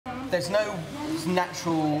There's no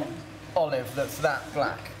natural olive that's that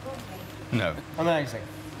black. No. Amazing.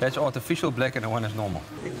 That's artificial black and the one is normal.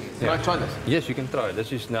 Can I try this? Yes, you can try.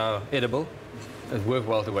 This is now edible. It's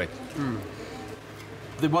worthwhile to wait.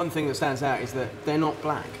 The one thing that stands out is that they're not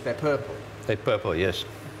black, they're purple. They're purple, yes.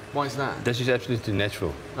 Why is that? This is absolutely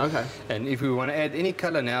natural. Okay. And if we want to add any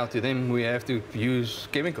color now to them, we have to use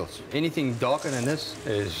chemicals. Anything darker than this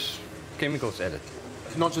is chemicals added.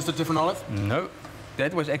 It's not just a different olive? No.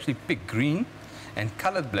 That was actually picked green and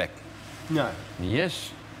colored black. No.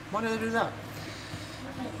 Yes. Why do they do that?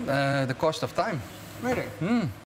 The cost of time. Really?